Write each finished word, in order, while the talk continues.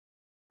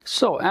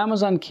So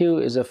Amazon Q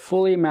is a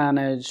fully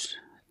managed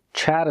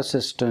chat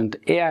assistant,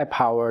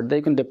 AI-powered, that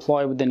you can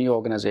deploy within your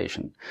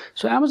organization.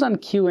 So Amazon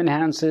Q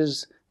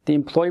enhances the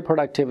employee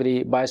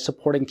productivity by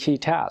supporting key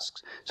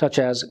tasks, such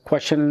as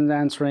question and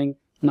answering,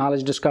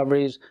 knowledge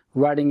discoveries,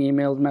 writing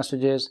email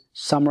messages,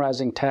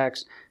 summarizing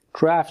text,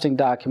 drafting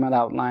document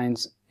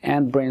outlines,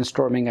 and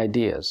brainstorming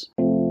ideas.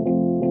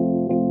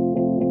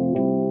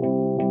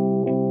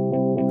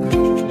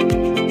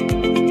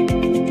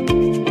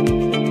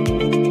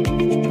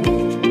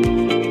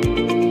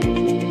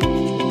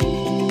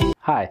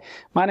 Hi,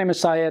 my name is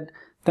Syed.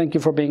 Thank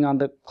you for being on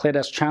the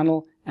ClayDesk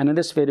channel. And in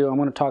this video, I'm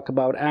going to talk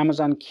about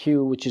Amazon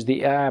Q, which is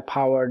the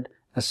AI-powered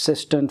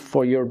assistant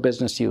for your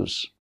business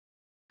use.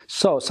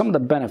 So, some of the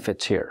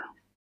benefits here.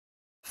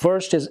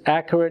 First is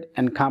accurate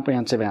and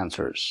comprehensive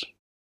answers.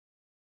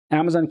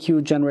 Amazon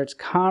Q generates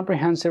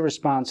comprehensive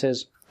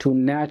responses to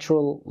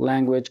natural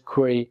language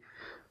query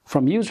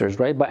from users,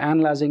 right, by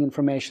analyzing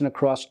information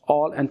across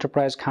all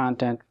enterprise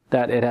content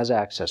that it has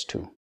access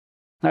to.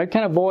 Now, it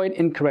can avoid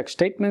incorrect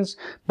statements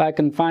by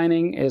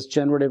confining its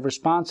generative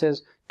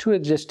responses to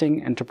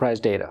existing enterprise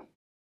data.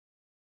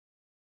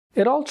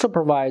 It also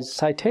provides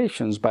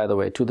citations, by the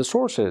way, to the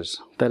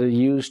sources that are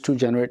used to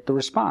generate the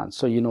response,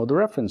 so you know the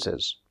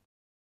references.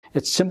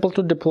 It's simple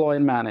to deploy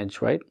and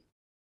manage, right?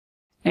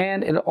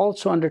 And it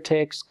also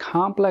undertakes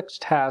complex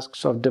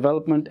tasks of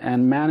development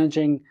and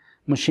managing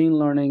machine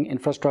learning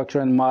infrastructure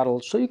and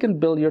models so you can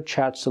build your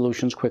chat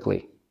solutions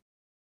quickly.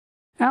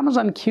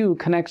 Amazon Q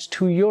connects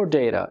to your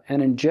data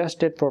and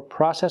ingests it for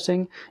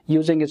processing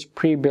using its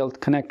pre-built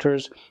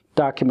connectors,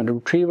 document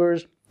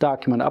retrievers,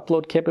 document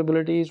upload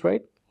capabilities,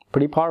 right?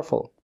 Pretty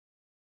powerful.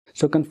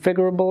 So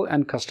configurable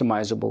and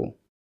customizable.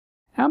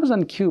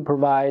 Amazon Q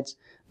provides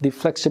the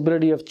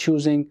flexibility of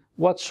choosing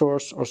what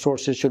source or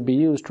sources should be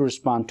used to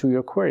respond to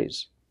your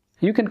queries.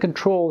 You can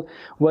control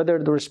whether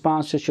the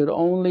responses should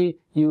only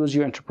use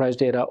your enterprise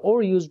data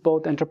or use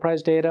both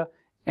enterprise data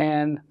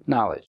and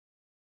knowledge.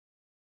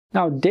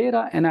 Now,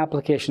 data and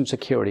application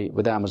security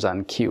with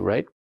Amazon Q,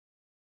 right?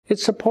 It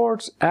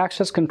supports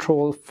access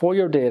control for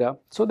your data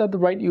so that the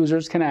right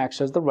users can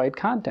access the right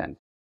content.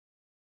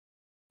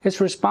 Its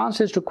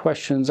responses to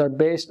questions are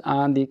based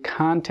on the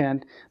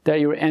content that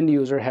your end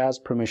user has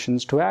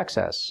permissions to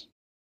access.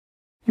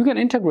 You can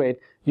integrate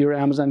your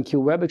Amazon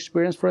Q web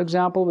experience, for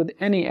example, with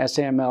any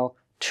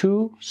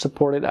SAML2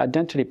 supported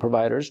identity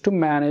providers to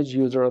manage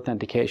user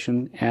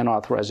authentication and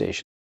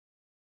authorization.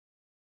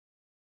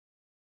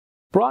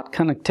 Broad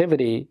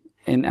connectivity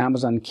in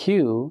Amazon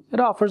Q, it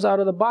offers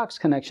out-of-the-box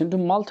connection to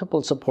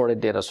multiple supported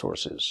data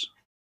sources.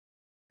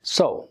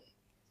 So,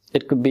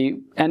 it could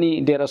be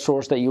any data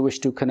source that you wish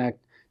to connect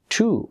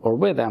to or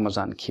with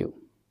Amazon Q.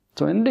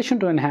 So in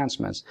addition to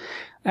enhancements,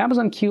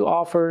 Amazon Q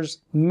offers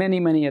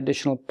many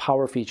additional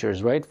power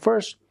features, right?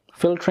 First,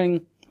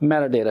 filtering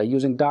metadata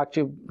using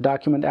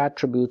document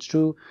attributes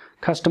to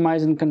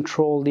customize and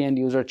control the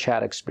end-user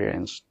chat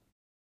experience.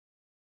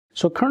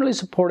 So currently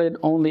supported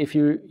only if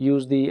you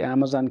use the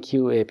Amazon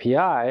Q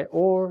API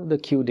or the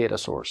Q data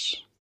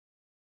source.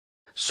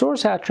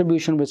 Source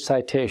attribution with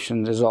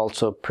citations is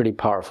also pretty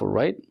powerful,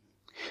 right?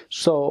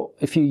 So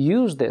if you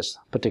use this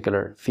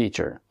particular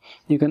feature,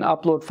 you can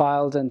upload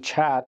files, and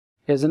chat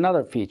is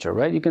another feature,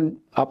 right? You can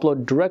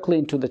upload directly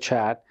into the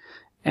chat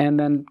and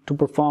then to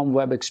perform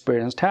web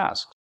experience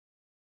tasks.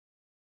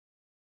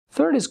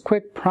 Third is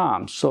quick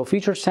prompts. So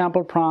feature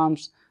sample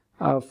prompts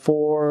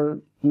for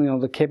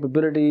the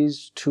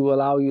capabilities to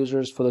allow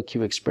users for the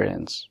Q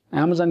experience.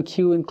 Amazon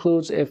Q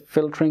includes a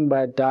filtering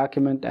by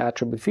document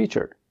attribute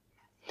feature.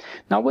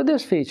 Now with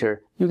this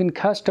feature, you can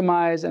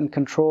customize and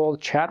control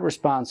chat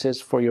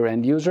responses for your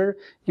end user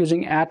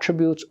using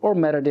attributes or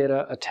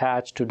metadata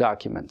attached to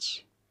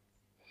documents.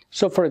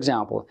 So for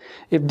example,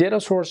 if data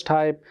source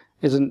type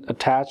isn't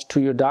attached to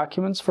your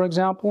documents, for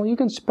example, you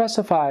can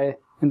specify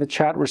in the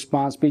chat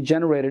response be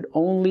generated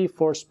only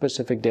for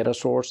specific data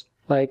source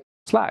like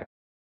Slack.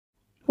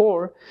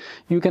 Or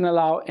you can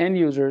allow end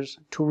users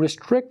to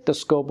restrict the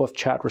scope of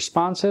chat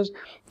responses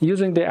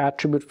using the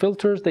attribute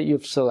filters that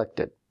you've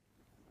selected.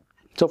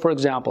 So for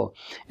example,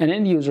 an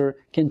end user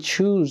can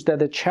choose that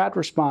the chat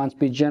response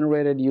be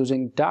generated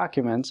using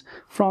documents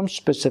from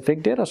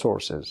specific data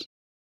sources.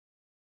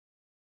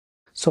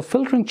 So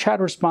filtering chat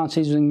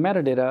responses using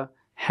metadata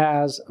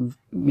has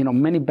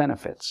many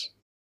benefits.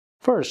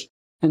 First,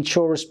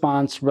 ensure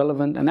response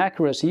relevant and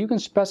accuracy. You can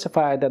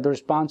specify that the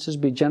responses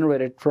be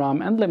generated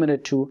from and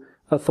limited to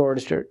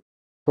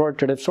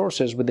authoritative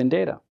sources within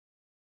data.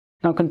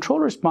 Now, control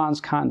response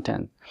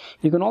content.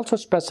 You can also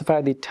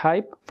specify the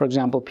type, for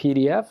example,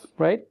 PDF,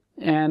 right?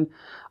 And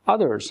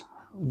others,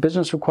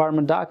 business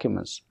requirement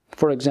documents.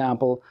 For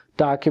example,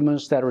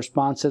 documents that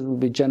responses will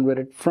be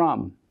generated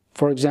from.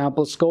 For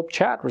example, scope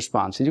chat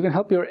responses. You can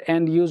help your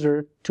end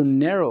user to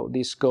narrow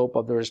the scope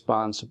of the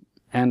response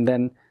and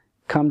then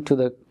come to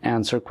the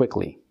answer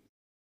quickly.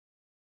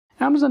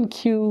 Amazon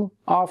Q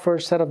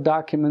offers a set of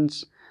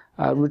documents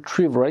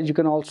retrieval, right? You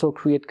can also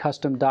create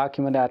custom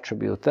document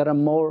attributes that are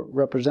more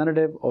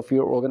representative of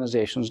your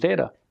organization's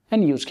data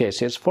and use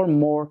cases for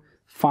more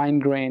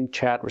fine-grained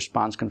chat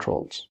response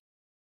controls.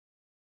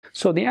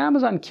 So the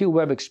Amazon Q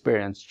web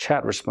experience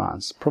chat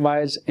response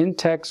provides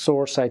in-text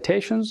source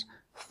citations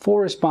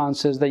for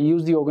responses that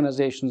use the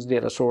organization's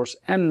data source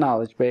and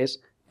knowledge base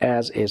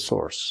as a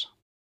source.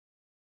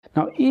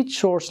 Now, each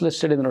source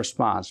listed in the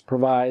response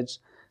provides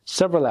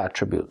several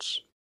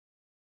attributes.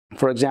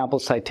 For example,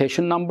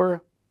 citation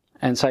number,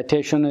 and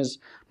citation is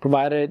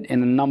provided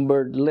in a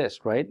numbered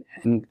list, right,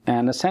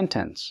 and a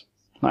sentence.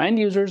 Now, end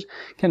users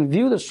can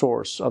view the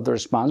source of the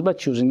response by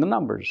choosing the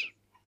numbers.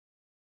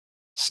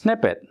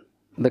 Snippet,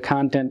 the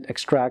content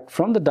extract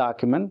from the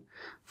document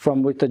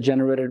from which the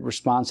generated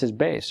response is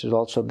based, is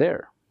also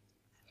there.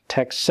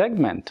 Text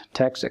segment,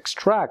 text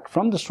extract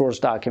from the source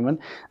document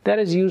that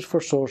is used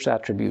for source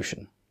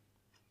attribution.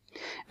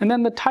 And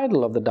then the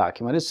title of the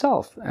document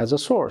itself as a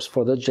source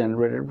for the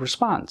generated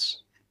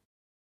response.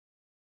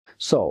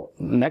 So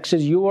next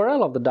is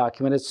URL of the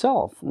document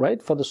itself,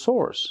 right, for the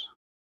source.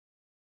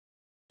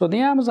 So the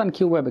Amazon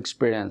Q web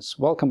experience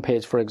welcome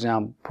page, for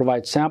example,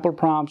 provides sample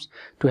prompts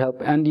to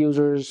help end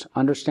users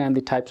understand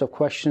the types of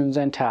questions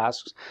and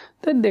tasks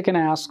that they can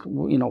ask,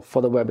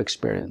 for the web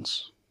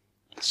experience.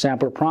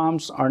 Sample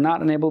prompts are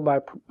not enabled by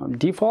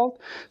default.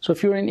 So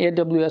if you're in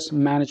AWS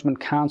Management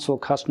Console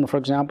customer, for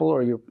example,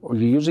 or you're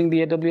using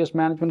the AWS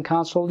Management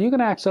Console, you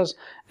can access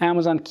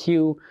Amazon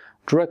Q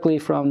directly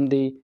from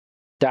the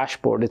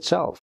dashboard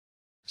itself.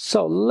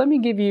 So let me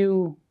give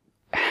you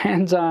a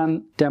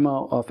hands-on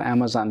demo of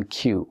Amazon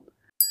Q.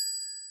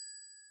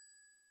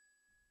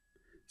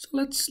 So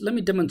let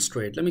me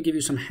demonstrate. Let me give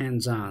you some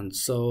hands-on.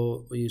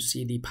 So you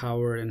see the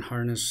power and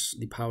harness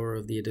the power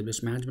of the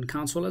AWS Management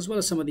Console as well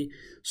as some of the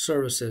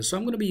services. So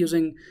I'm going to be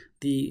using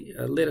the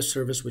latest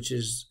service, which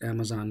is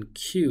Amazon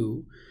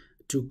Q,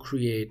 to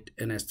create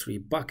an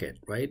S3 bucket,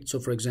 right? So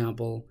for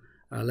example,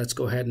 let's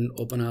go ahead and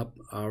open up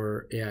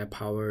our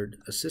AI-powered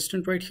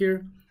assistant right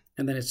here.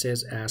 And then it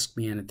says, ask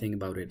me anything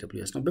about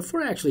AWS. Now,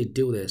 before I actually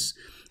do this,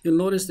 you'll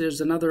notice there's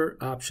another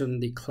option,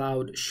 the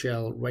Cloud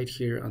Shell, right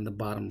here on the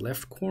bottom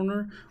left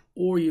corner,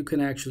 or you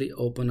can actually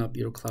open up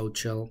your Cloud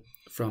Shell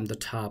from the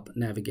top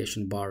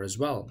navigation bar as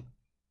well.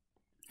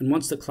 And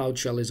once the Cloud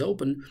Shell is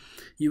open,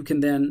 you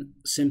can then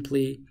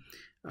simply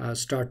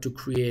start to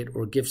create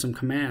or give some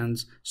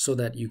commands so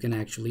that you can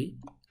actually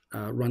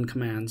run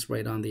commands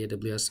right on the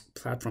AWS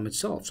platform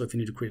itself. So if you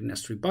need to create an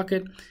S3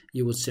 bucket,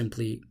 you would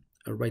simply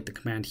write the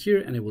command here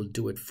and it will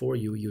do it for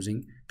you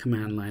using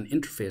command line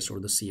interface or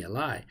the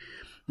CLI.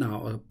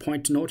 Now, a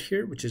point to note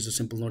here, which is a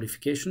simple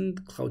notification,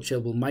 Cloud Shell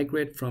will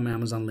migrate from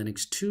Amazon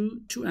Linux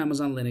 2 to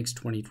Amazon Linux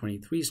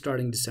 2023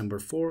 starting December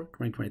 4,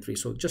 2023.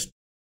 So just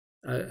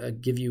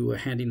give you a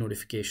handy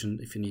notification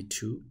if you need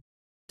to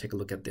take a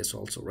look at this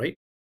also, right?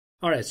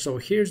 All right, so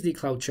here's the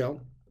Cloud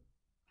Shell.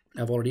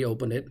 I've already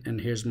opened it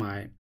and here's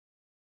my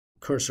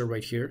cursor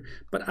right here,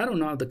 but I don't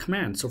know the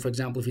command. So for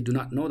example, if you do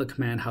not know the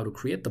command how to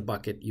create the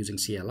bucket using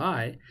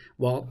CLI,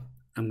 well,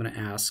 I'm going to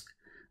ask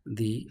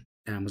the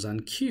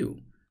Amazon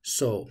Q.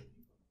 So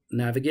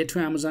navigate to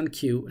Amazon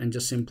Q and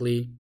just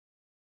simply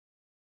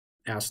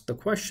ask the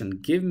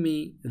question, give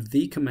me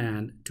the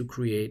command to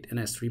create an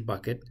S3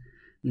 bucket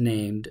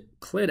named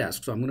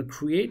ClayDesk. So I'm going to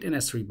create an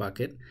S3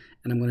 bucket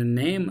and I'm going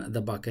to name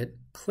the bucket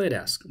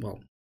ClayDesk.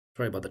 Well,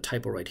 sorry about the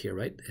typo right here,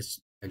 right?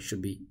 It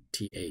should be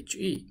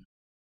THE.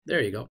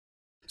 There you go.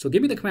 So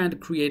give me the command to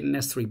create an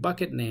S3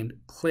 bucket named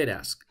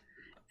ClayDesk.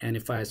 And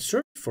if I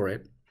search for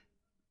it,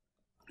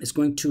 it's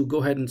going to go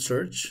ahead and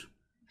search.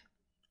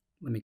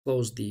 Let me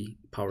close the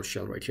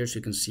PowerShell right here so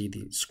you can see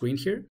the screen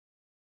here.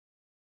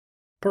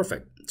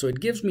 Perfect. So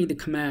it gives me the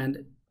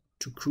command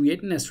to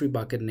create an S3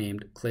 bucket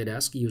named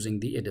ClayDesk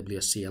using the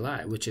AWS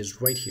CLI, which is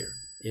right here.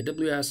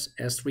 AWS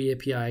S3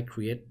 API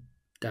create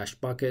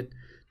 -bucket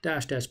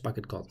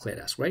 -bucket called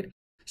ClayDesk, right?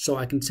 So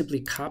I can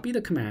simply copy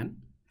the command.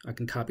 I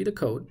can copy the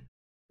code.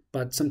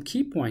 But some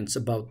key points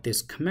about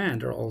this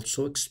command are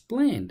also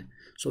explained.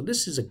 So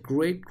this is a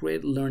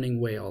great learning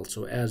way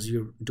also as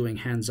you're doing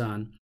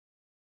hands-on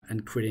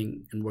and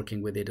creating and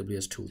working with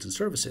AWS tools and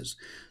services.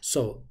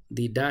 So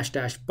the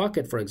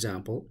 -bucket, for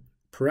example,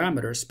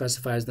 parameter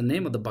specifies the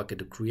name of the bucket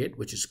to create,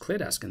 which is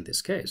ClayDesk in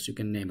this case. You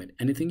can name it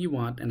anything you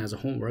want, and as a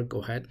homework,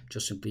 go ahead,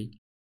 just simply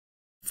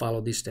follow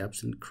these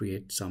steps and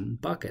create some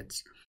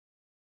buckets.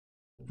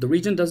 The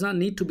region does not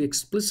need to be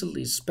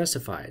explicitly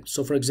specified.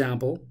 So for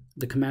example,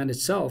 the command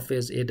itself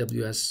is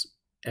AWS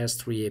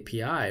S3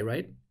 API,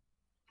 right?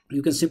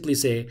 You can simply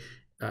say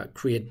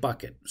create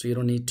bucket. So you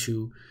don't need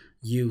to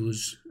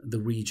use the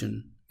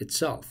region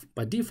itself.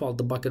 By default,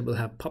 the bucket will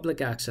have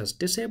public access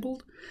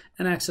disabled,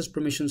 and access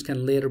permissions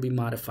can later be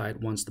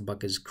modified once the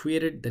bucket is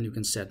created. Then you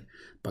can set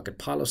bucket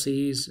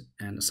policies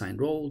and assign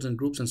roles and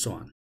groups and so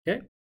on.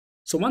 Okay.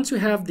 So once you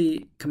have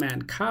the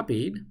command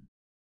copied,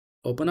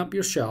 open up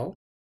your shell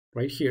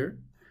right here,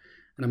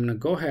 and I'm going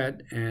to go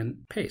ahead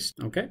and paste,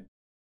 okay?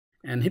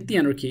 And hit the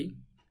enter key,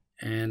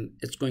 and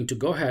it's going to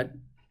go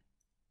ahead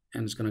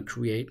and it's going to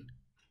create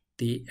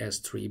the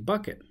S3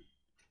 bucket.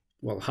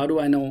 Well, how do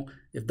I know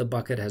if the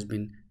bucket has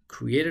been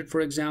created, for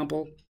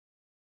example,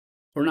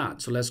 or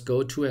not? So let's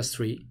go to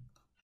S3.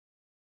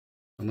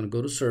 I'm going to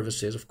go to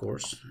services, of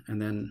course, and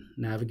then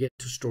navigate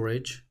to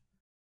storage,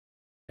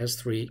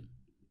 S3.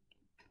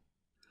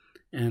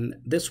 And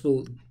this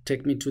will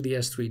take me to the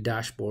S3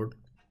 dashboard.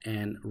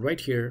 And right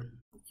here,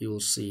 you'll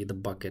see the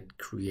bucket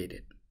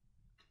created.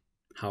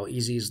 How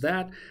easy is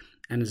that?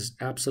 And it's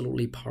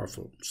absolutely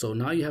powerful. So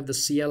now you have the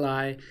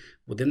CLI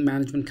within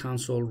Management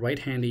Console right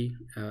handy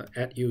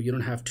at you. You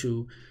don't have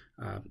to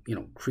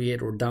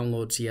create or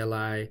download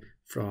CLI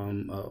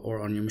from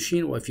or on your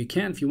machine. Well, if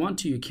you want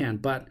to, you can.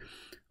 But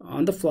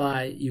on the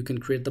fly, you can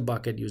create the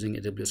bucket using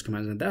AWS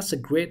commands. And that's a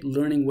great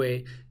learning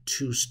way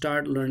to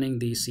start learning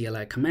the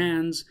CLI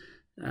commands.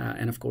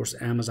 And of course,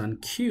 Amazon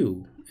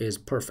Q is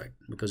perfect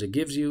because it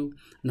gives you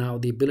now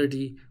the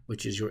ability,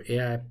 which is your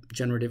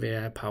generative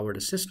AI powered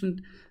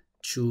assistant,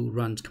 to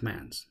run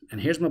commands.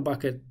 And here's my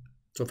bucket.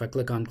 So if I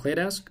click on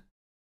ClayDesk,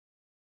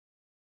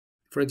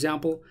 for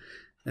example,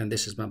 then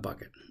this is my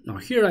bucket. Now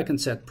here I can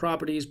set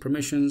properties,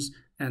 permissions,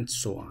 and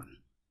so on.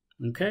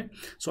 Okay,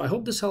 so I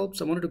hope this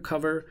helps. I wanted to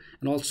cover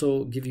and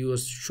also give you a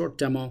short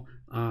demo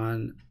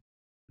on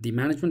the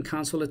Management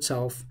Console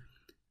itself,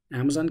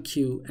 Amazon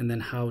Q, and then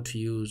how to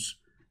use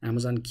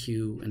Amazon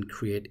Q and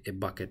create a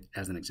bucket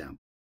as an example.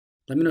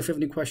 Let me know if you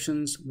have any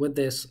questions with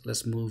this.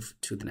 Let's move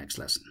to the next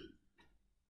lesson.